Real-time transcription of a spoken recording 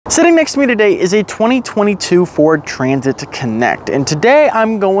Sitting next to me today is a 2022 Ford Transit Connect, and today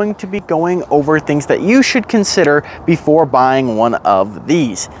I'm going to be going over things that you should consider before buying one of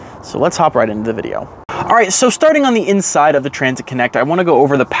these. So let's hop right into the video. All right, so starting on the inside of the Transit Connect, I want to go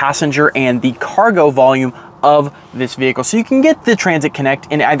over the passenger and the cargo volume of this vehicle. So you can get the Transit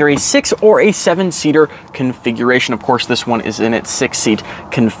Connect in either a 6 or a 7-seater configuration. Of course, this one is in its 6-seat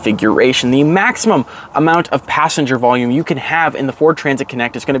configuration. The maximum amount of passenger volume you can have in the Ford Transit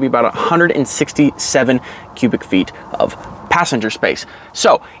Connect is going to be about 167 cubic feet of passenger space.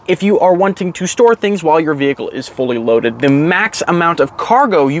 So if you are wanting to store things while your vehicle is fully loaded, the max amount of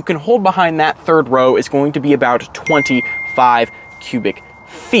cargo you can hold behind that third row is going to be about 25 cubic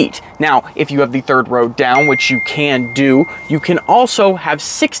feet. Now, if you have the third row down, which you can do, you can also have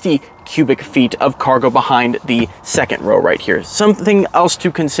 60 cubic feet of cargo behind the second row right here. Something else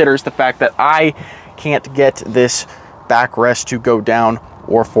to consider is the fact that I can't get this backrest to go down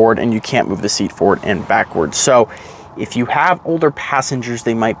or forward, and you can't move the seat forward and backwards. So if you have older passengers,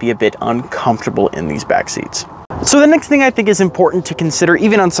 they might be a bit uncomfortable in these back seats. So the next thing I think is important to consider,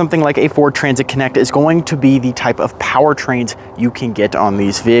 even on something like a Ford Transit Connect, is going to be the type of powertrains you can get on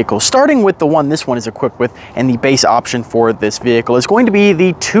these vehicles. Starting with the one this one is equipped with, and the base option for this vehicle is going to be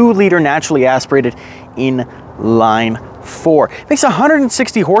the 2-liter naturally aspirated inline 4. It makes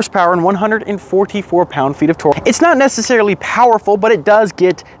 160 horsepower and 144 pound-feet of torque. It's not necessarily powerful, but it does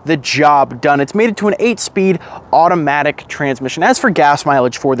get the job done. It's mated to an 8-speed automatic transmission. As for gas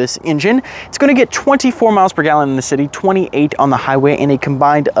mileage for this engine, it's going to get 24 miles per gallon in the city, 28 on the highway, and a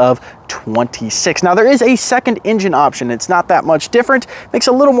combined of 26. Now, there is a second engine option. It's not that much different. Makes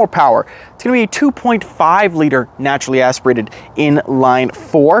a little more power. It's going to be a 2.5-liter naturally aspirated inline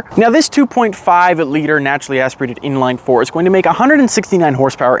 4. Now, this 2.5-liter naturally aspirated inline 4 is going to make 169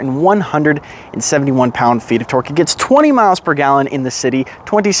 horsepower and 171 pound-feet of torque. It gets 20 miles per gallon in the city,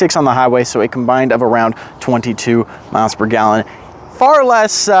 26 on the highway, so a combined of around 22 miles per gallon. Far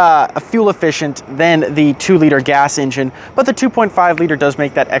less fuel efficient than the 2-liter gas engine, but the 2.5-liter does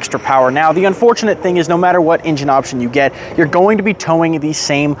make that extra power. Now, the unfortunate thing is no matter what engine option you get, you're going to be towing the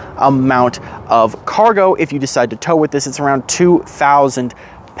same amount of cargo. If you decide to tow with this, it's around 2,000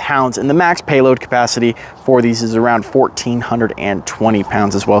 pounds, and the max payload capacity for these is around 1,420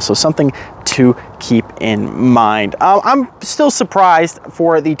 pounds as well, so something to keep in mind. I'm still surprised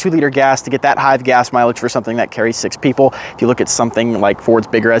for the 2-liter gas to get that high of gas mileage for something that carries 6 people. If you look at something like Ford's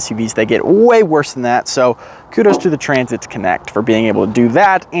bigger SUVs, they get way worse than that, so kudos to the Transit Connect for being able to do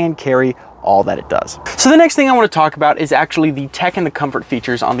that and carry all that it does. So the next thing I want to talk about is actually the tech and the comfort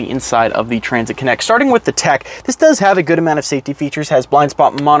features on the inside of the Transit Connect. Starting with the tech, this does have a good amount of safety features, has blind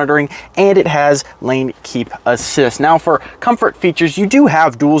spot monitoring, and it has lane keep assist. Now, for comfort features, you do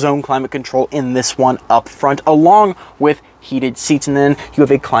have dual zone climate control in this one up front, along with heated seats, and then you have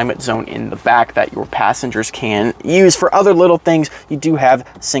a climate zone in the back that your passengers can use. For other little things, you do have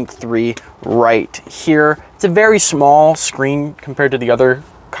Sync 3 right here. It's a very small screen compared to the other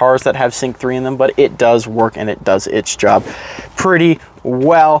cars that have Sync 3 in them, but it does work and it does its job pretty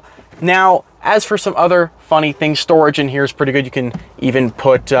well. Now, as for some other funny things, storage in here is pretty good. You can even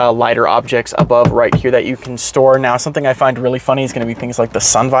put lighter objects above right here that you can store. Now, something I find really funny is going to be things like the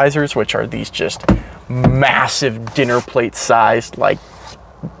sun visors, which are these just massive dinner plate sized, like,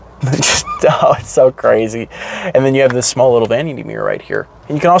 oh, it's so crazy. And then you have this small little vanity mirror right here.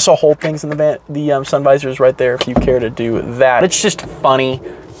 And you can also hold things in the sun visors right there if you care to do that. It's just funny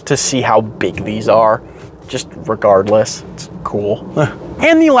to see how big these are, just regardless. It's cool.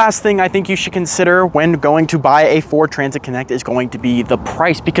 And the last thing I think you should consider when going to buy a Ford Transit Connect is going to be the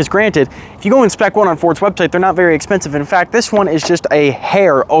price, because granted, if you go inspect one on Ford's website, they're not very expensive. In fact, this one is just a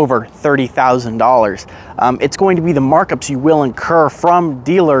hair over $30,000. It's going to be the markups you will incur from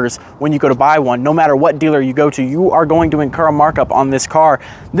dealers when you go to buy one. No matter what dealer you go to, you are going to incur a markup on this car.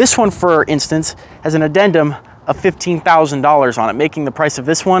 This one, for instance, has an addendum of $15,000 on it, making the price of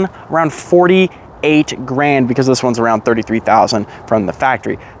this one around 48 grand, because this one's around 33,000 from the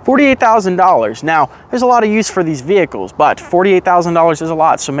factory. $48,000. Now, there's a lot of use for these vehicles, but $48,000 is a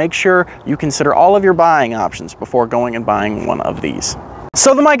lot, so make sure you consider all of your buying options before going and buying one of these.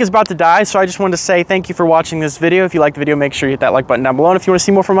 So the mic is about to die, so I just wanted to say thank you for watching this video. If you liked the video, make sure you hit that like button down below, and if you want to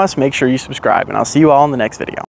see more from us, make sure you subscribe, and I'll see you all in the next video.